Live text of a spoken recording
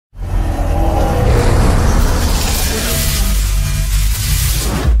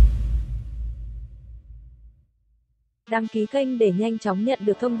đăng ký kênh để nhanh chóng nhận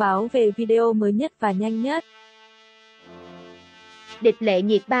được thông báo về video mới nhất và nhanh nhất. Địch Lệ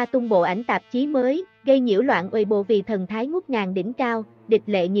Nhiệt Ba tung bộ ảnh tạp chí mới, gây nhiễu loạn Weibo vì thần thái ngút ngàn đỉnh cao. Địch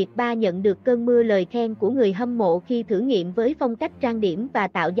Lệ Nhiệt Ba nhận được cơn mưa lời khen của người hâm mộ khi thử nghiệm với phong cách trang điểm và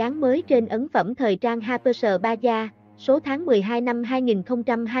tạo dáng mới trên ấn phẩm thời trang Harper's Bazaar, số tháng 12 năm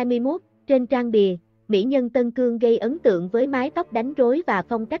 2021. Trên trang bìa, mỹ nhân Tân Cương gây ấn tượng với mái tóc đánh rối và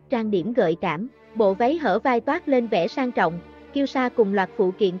phong cách trang điểm gợi cảm. Bộ váy hở vai toát lên vẻ sang trọng, kiêu sa cùng loạt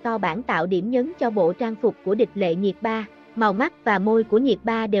phụ kiện to bản tạo điểm nhấn cho bộ trang phục của Địch Lệ Nhiệt Ba. Màu mắt và môi của Nhiệt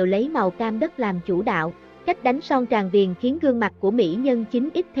Ba đều lấy màu cam đất làm chủ đạo. Cách đánh son tràn viền khiến gương mặt của mỹ nhân chính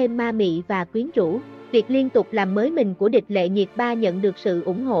ít thêm ma mị và quyến rũ. Việc liên tục làm mới mình của Địch Lệ Nhiệt Ba nhận được sự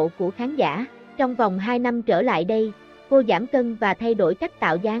ủng hộ của khán giả. Trong vòng 2 năm trở lại đây, cô giảm cân và thay đổi cách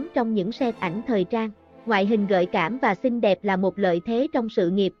tạo dáng trong những set ảnh thời trang. Ngoại hình gợi cảm và xinh đẹp là một lợi thế trong sự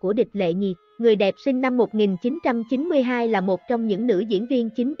nghiệp của Địch Lệ Nhiệt. Người đẹp sinh năm 1992 là một trong những nữ diễn viên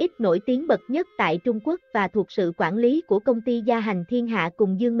chính X nổi tiếng bậc nhất tại Trung Quốc và thuộc sự quản lý của công ty Gia Hành Thiên Hạ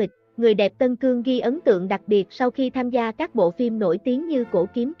cùng Dương Mịch. Người đẹp Tân Cương ghi ấn tượng đặc biệt sau khi tham gia các bộ phim nổi tiếng như Cổ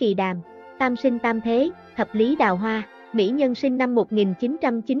Kiếm Kỳ Đàm, Tam Sinh Tam Thế, Thập Lý Đào Hoa. Mỹ nhân sinh năm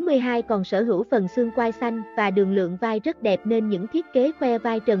 1992 còn sở hữu phần xương quai xanh và đường lượng vai rất đẹp nên những thiết kế khoe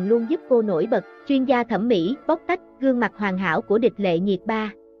vai trần luôn giúp cô nổi bật. Chuyên gia thẩm mỹ bóc tách gương mặt hoàn hảo của Địch Lệ Nhiệt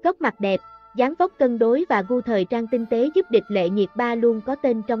Ba, góc mặt đẹp, dáng vóc cân đối và gu thời trang tinh tế giúp Địch Lệ Nhiệt Ba luôn có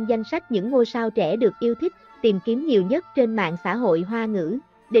tên trong danh sách những ngôi sao trẻ được yêu thích, tìm kiếm nhiều nhất trên mạng xã hội Hoa ngữ.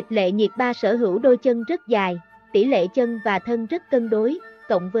 Địch Lệ Nhiệt Ba sở hữu đôi chân rất dài, tỷ lệ chân và thân rất cân đối,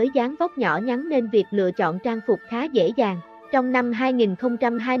 cộng với dáng vóc nhỏ nhắn nên việc lựa chọn trang phục khá dễ dàng. Trong năm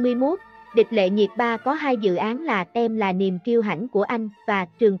 2021, Địch Lệ Nhiệt Ba có 2 dự án là Em là niềm kiêu hãnh của anh và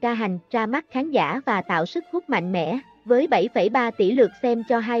Trường Ca Hành ra mắt khán giả và tạo sức hút mạnh mẽ. Với 7,3 tỷ lượt xem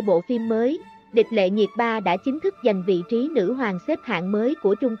cho 2 bộ phim mới, Địch Lệ Nhiệt Ba đã chính thức giành vị trí nữ hoàng xếp hạng mới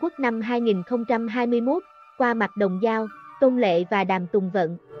của Trung Quốc năm 2021, qua mặt Đồng Giao, Tôn Lệ và Đàm Tùng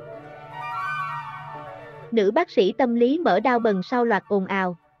Vận. Nữ bác sĩ tâm lý mở Douban sau loạt ồn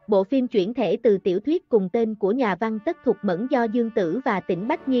ào. Bộ phim chuyển thể từ tiểu thuyết cùng tên của nhà văn Tất Thục Mẫn do Dương Tử và Tĩnh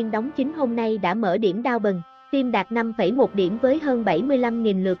Bách Nhiên đóng chính hôm nay đã mở điểm Douban. Phim đạt 5,1 điểm với hơn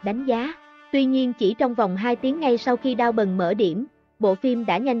 75.000 lượt đánh giá. Tuy nhiên chỉ trong vòng 2 tiếng ngay sau khi Douban mở điểm, bộ phim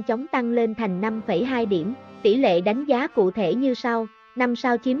đã nhanh chóng tăng lên thành 5,2 điểm. Tỷ lệ đánh giá cụ thể như sau: 5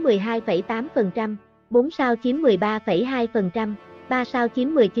 sao chiếm 12,8%, 4 sao chiếm 13,2%, 3 sao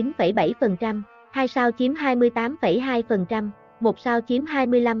chiếm 19,7%, 2 sao chiếm 28,2%, 1 sao chiếm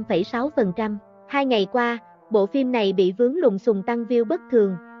 25,6%. 2 ngày qua, bộ phim này bị vướng lùm xùm tăng view bất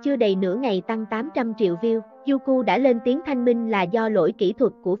thường, chưa đầy nửa ngày tăng 800 triệu view. Youku đã lên tiếng thanh minh là do lỗi kỹ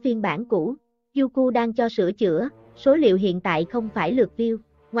thuật của phiên bản cũ. Youku đang cho sửa chữa, số liệu hiện tại không phải lượt view.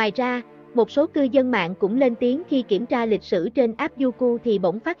 Ngoài ra, một số cư dân mạng cũng lên tiếng khi kiểm tra lịch sử trên app Youku thì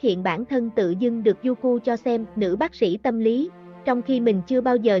bỗng phát hiện bản thân tự dưng được Youku cho xem nữ bác sĩ tâm lý, trong khi mình chưa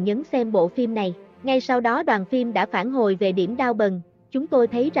bao giờ nhấn xem bộ phim này. Ngay sau đó đoàn phim đã phản hồi về điểm Douban. Chúng tôi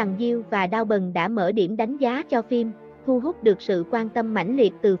thấy rằng JingYi và Douban đã mở điểm đánh giá cho phim, thu hút được sự quan tâm mãnh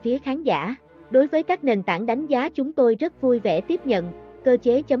liệt từ phía khán giả. Đối với các nền tảng đánh giá chúng tôi rất vui vẻ tiếp nhận. Cơ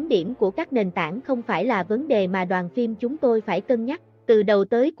chế chấm điểm của các nền tảng không phải là vấn đề mà đoàn phim chúng tôi phải cân nhắc. Từ đầu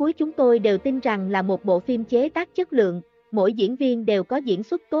tới cuối chúng tôi đều tin rằng là một bộ phim chế tác chất lượng, mỗi diễn viên đều có diễn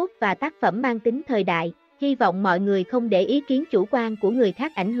xuất tốt và tác phẩm mang tính thời đại. Hy vọng mọi người không để ý kiến chủ quan của người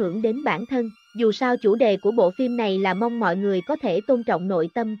khác ảnh hưởng đến bản thân. Dù sao chủ đề của bộ phim này là mong mọi người có thể tôn trọng nội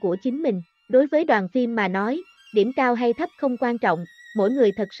tâm của chính mình. Đối với đoàn phim mà nói, điểm cao hay thấp không quan trọng, mỗi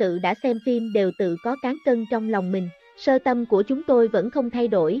người thật sự đã xem phim đều tự có cán cân trong lòng mình. Sơ tâm của chúng tôi vẫn không thay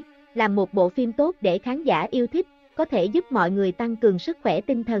đổi, làm một bộ phim tốt để khán giả yêu thích, có thể giúp mọi người tăng cường sức khỏe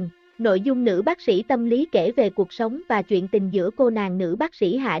tinh thần. Nội dung nữ bác sĩ tâm lý kể về cuộc sống và chuyện tình giữa cô nàng nữ bác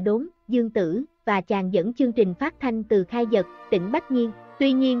sĩ Hạ Đốn, Dương Tử và chàng dẫn chương trình phát thanh từ Khai Giật, Tĩnh Bách Nhiên.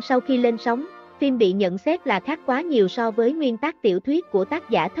 Tuy nhiên sau khi lên sóng, phim bị nhận xét là khác quá nhiều so với nguyên tác tiểu thuyết của tác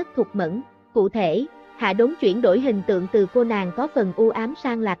giả Thất Thục Mẫn. Cụ thể, Hạ Đốn chuyển đổi hình tượng từ cô nàng có phần u ám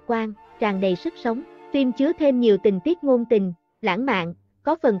sang lạc quan, tràn đầy sức sống. Phim chứa thêm nhiều tình tiết ngôn tình, lãng mạn,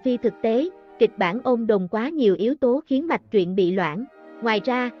 có phần phi thực tế, kịch bản ôm đồm quá nhiều yếu tố khiến mạch truyện bị loãng. Ngoài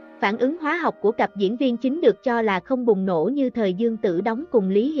ra, phản ứng hóa học của cặp diễn viên chính được cho là không bùng nổ như thời Dương Tử đóng cùng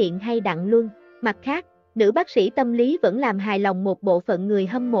Lý Hiện hay Đặng Luân. Mặt khác, nữ bác sĩ tâm lý vẫn làm hài lòng một bộ phận người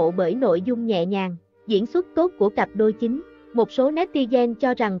hâm mộ bởi nội dung nhẹ nhàng, diễn xuất tốt của cặp đôi chính. Một số netizen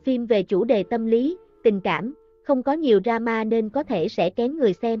cho rằng phim về chủ đề tâm lý, tình cảm, không có nhiều drama nên có thể sẽ kén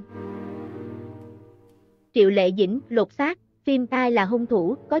người xem. Triệu Lệ Dĩnh, lột xác, phim Ai là hung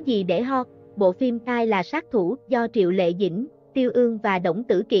thủ, có gì để ho? Bộ phim Ai là sát thủ do Triệu Lệ Dĩnh, Tiêu Ương và Đổng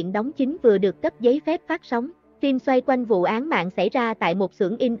Tử Kiện đóng chính vừa được cấp giấy phép phát sóng. Phim xoay quanh vụ án mạng xảy ra tại một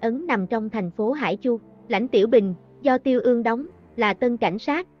xưởng in ấn nằm trong thành phố Hải Chu, lãnh Tiểu Bình, do Tiêu Ương đóng, là tân cảnh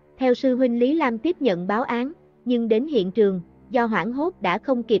sát, theo sư huynh Lý Lam tiếp nhận báo án, nhưng đến hiện trường, do hoảng hốt đã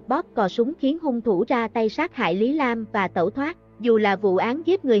không kịp bóp cò súng khiến hung thủ ra tay sát hại Lý Lam và tẩu thoát. Dù là vụ án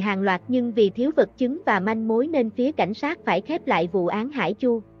giết người hàng loạt nhưng vì thiếu vật chứng và manh mối nên phía cảnh sát phải khép lại vụ án Hải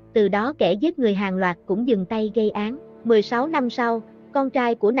Chu, từ đó kẻ giết người hàng loạt cũng dừng tay gây án. 16 năm sau, con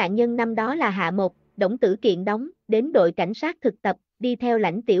trai của nạn nhân năm đó là Hạ Mộc, Đổng Tử Kiện đóng, đến đội cảnh sát thực tập, đi theo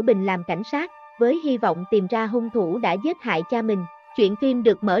lãnh Tiểu Bình làm cảnh sát, với hy vọng tìm ra hung thủ đã giết hại cha mình. Chuyện phim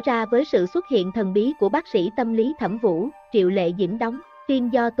được mở ra với sự xuất hiện thần bí của bác sĩ tâm lý Thẩm Vũ, Triệu Lệ Dĩnh đóng, phim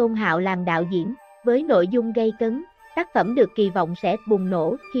do Tôn Hạo làm đạo diễn, với nội dung gay cấn, tác phẩm được kỳ vọng sẽ bùng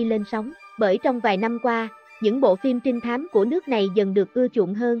nổ khi lên sóng. Bởi trong vài năm qua, những bộ phim trinh thám của nước này dần được ưa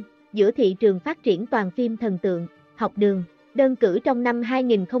chuộng hơn, giữa thị trường phát triển toàn phim thần tượng, học đường. Đơn cử trong năm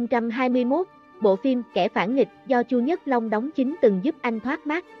 2021, bộ phim Kẻ phản nghịch do Chu Nhất Long đóng chính từng giúp anh thoát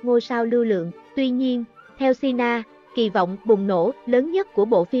mát ngôi sao lưu lượng. Tuy nhiên, theo Sina, kỳ vọng bùng nổ lớn nhất của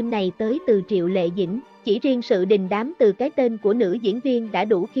bộ phim này tới từ Triệu Lệ Dĩnh. Chỉ riêng sự đình đám từ cái tên của nữ diễn viên đã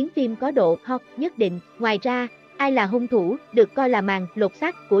đủ khiến phim có độ hot nhất định. Ngoài ra, Ai là hung thủ được coi là màn lột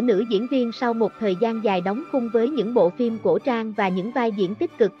xác của nữ diễn viên sau một thời gian dài đóng khung với những bộ phim cổ trang và những vai diễn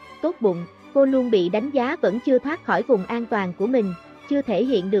tích cực, tốt bụng. Cô luôn bị đánh giá vẫn chưa thoát khỏi vùng an toàn của mình, chưa thể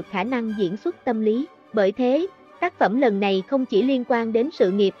hiện được khả năng diễn xuất tâm lý. Bởi thế, tác phẩm lần này không chỉ liên quan đến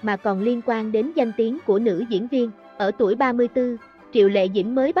sự nghiệp mà còn liên quan đến danh tiếng của nữ diễn viên. Ở tuổi 34, Triệu Lệ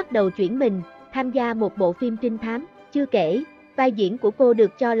Dĩnh mới bắt đầu chuyển mình, tham gia một bộ phim trinh thám. Chưa kể, vai diễn của cô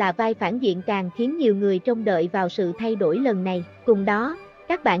được cho là vai phản diện càng khiến nhiều người trông đợi vào sự thay đổi lần này. Cùng đó,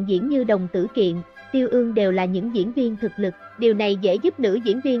 các bạn diễn như Đồng Tử Kiện, Tiêu Ương đều là những diễn viên thực lực. Điều này dễ giúp nữ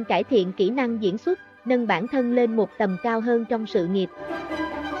diễn viên cải thiện kỹ năng diễn xuất, nâng bản thân lên một tầm cao hơn trong sự nghiệp.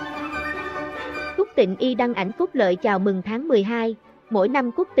 Cúc Tịnh Y đăng ảnh phúc lợi chào mừng tháng 12. Mỗi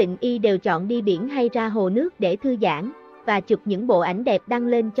năm Cúc Tịnh Y đều chọn đi biển hay ra hồ nước để thư giãn và chụp những bộ ảnh đẹp đăng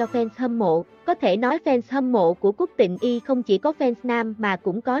lên cho fans hâm mộ. Có thể nói fans hâm mộ của Cúc Tịnh Y không chỉ có fans nam mà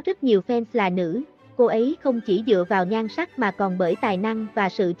cũng có rất nhiều fans là nữ. Cô ấy không chỉ dựa vào nhan sắc mà còn bởi tài năng và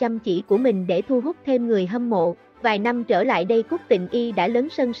sự chăm chỉ của mình để thu hút thêm người hâm mộ. Vài năm trở lại đây Cúc Tịnh Y đã lấn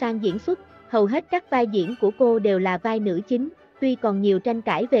sân sang diễn xuất, hầu hết các vai diễn của cô đều là vai nữ chính. Tuy còn nhiều tranh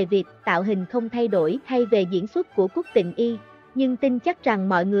cãi về việc tạo hình không thay đổi hay về diễn xuất của Cúc Tịnh Y, nhưng tin chắc rằng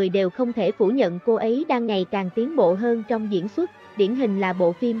mọi người đều không thể phủ nhận cô ấy đang ngày càng tiến bộ hơn trong diễn xuất. Điển hình là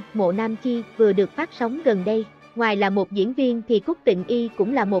bộ phim Mộ Nam Chi vừa được phát sóng gần đây. Ngoài là một diễn viên thì Cúc Tịnh Y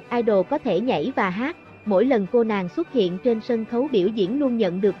cũng là một idol có thể nhảy và hát. Mỗi lần cô nàng xuất hiện trên sân khấu biểu diễn luôn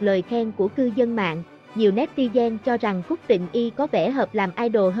nhận được lời khen của cư dân mạng. Nhiều netizen cho rằng Cúc Tịnh Y có vẻ hợp làm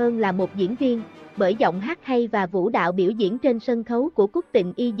idol hơn là một diễn viên, bởi giọng hát hay và vũ đạo biểu diễn trên sân khấu của Cúc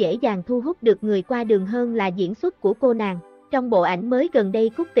Tịnh Y dễ dàng thu hút được người qua đường hơn là diễn xuất của cô nàng. Trong bộ ảnh mới gần đây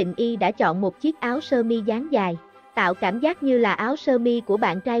Cúc Tịnh Y đã chọn một chiếc áo sơ mi dáng dài, tạo cảm giác như là áo sơ mi của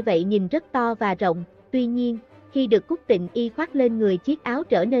bạn trai vậy, nhìn rất to và rộng. Tuy nhiên, khi được Cúc Tịnh Y khoác lên người, chiếc áo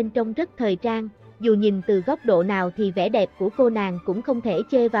trở nên trông rất thời trang. Dù nhìn từ góc độ nào thì vẻ đẹp của cô nàng cũng không thể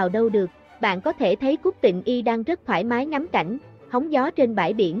chê vào đâu được. Bạn có thể thấy Cúc Tịnh Y đang rất thoải mái ngắm cảnh, hóng gió trên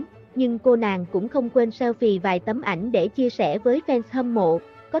bãi biển, nhưng cô nàng cũng không quên selfie vài tấm ảnh để chia sẻ với fans hâm mộ.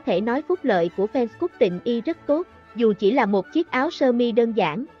 Có thể nói phúc lợi của fans Cúc Tịnh Y rất tốt. Dù chỉ là một chiếc áo sơ mi đơn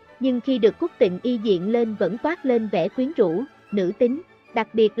giản, nhưng khi được Cúc Tịnh Y diện lên vẫn toát lên vẻ quyến rũ, nữ tính. Đặc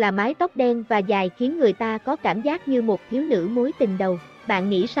biệt là mái tóc đen và dài khiến người ta có cảm giác như một thiếu nữ mối tình đầu. Bạn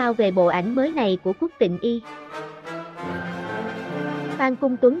nghĩ sao về bộ ảnh mới này của Cúc Tịnh Y? Fan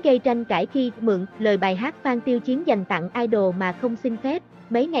Cung Tuấn gây tranh cãi khi mượn lời bài hát fan Tiêu Chiến dành tặng idol mà không xin phép.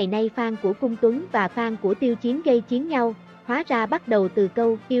 Mấy ngày nay fan của Cung Tuấn và fan của Tiêu Chiến gây chiến nhau, hóa ra bắt đầu từ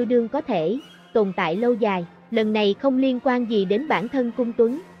câu yêu đương có thể tồn tại lâu dài. Lần này không liên quan gì đến bản thân Cung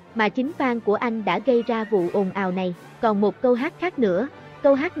Tuấn, mà chính fan của anh đã gây ra vụ ồn ào này. Còn một câu hát khác nữa,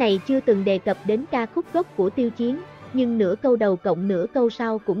 câu hát này chưa từng đề cập đến ca khúc gốc của Tiêu Chiến, nhưng nửa câu đầu cộng nửa câu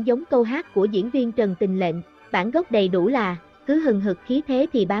sau cũng giống câu hát của diễn viên Trần Tình Lệnh. Bản gốc đầy đủ là cứ hừng hực khí thế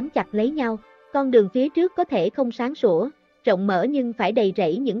thì bám chặt lấy nhau. Con đường phía trước có thể không sáng sủa, rộng mở nhưng phải đầy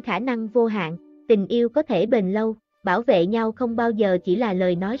rẫy những khả năng vô hạn. Tình yêu có thể bền lâu, bảo vệ nhau không bao giờ chỉ là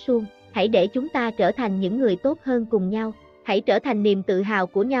lời nói suông. Hãy để chúng ta trở thành những người tốt hơn cùng nhau. Hãy trở thành niềm tự hào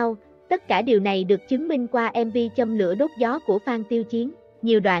của nhau. Tất cả điều này được chứng minh qua MV Châm lửa đốt gió của fan Tiêu Chiến.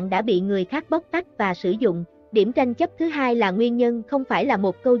 Nhiều đoạn đã bị người khác bóc tách và sử dụng. Điểm tranh chấp thứ hai là nguyên nhân không phải là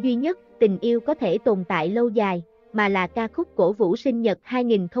một câu duy nhất, tình yêu có thể tồn tại lâu dài, mà là ca khúc cổ vũ sinh nhật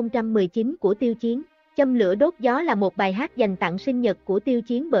 2019 của Tiêu Chiến. Châm lửa đốt gió là một bài hát dành tặng sinh nhật của Tiêu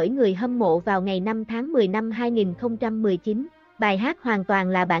Chiến bởi người hâm mộ vào ngày 5 tháng 10 năm 2019. Bài hát hoàn toàn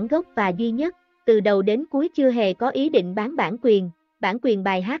là bản gốc và duy nhất, từ đầu đến cuối chưa hề có ý định bán bản quyền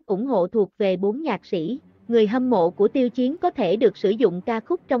bài hát ủng hộ thuộc về 4 nhạc sĩ. Người hâm mộ của Tiêu Chiến có thể được sử dụng ca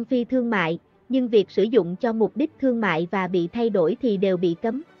khúc trong phi thương mại, nhưng việc sử dụng cho mục đích thương mại và bị thay đổi thì đều bị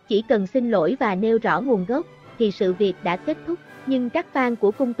cấm. Chỉ cần xin lỗi và nêu rõ nguồn gốc, thì sự việc đã kết thúc. Nhưng các fan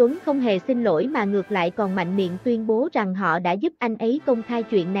của Cung Tuấn không hề xin lỗi mà ngược lại còn mạnh miệng tuyên bố rằng họ đã giúp anh ấy công khai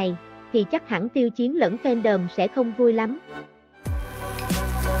chuyện này, thì chắc hẳn Tiêu Chiến lẫn fandom sẽ không vui lắm.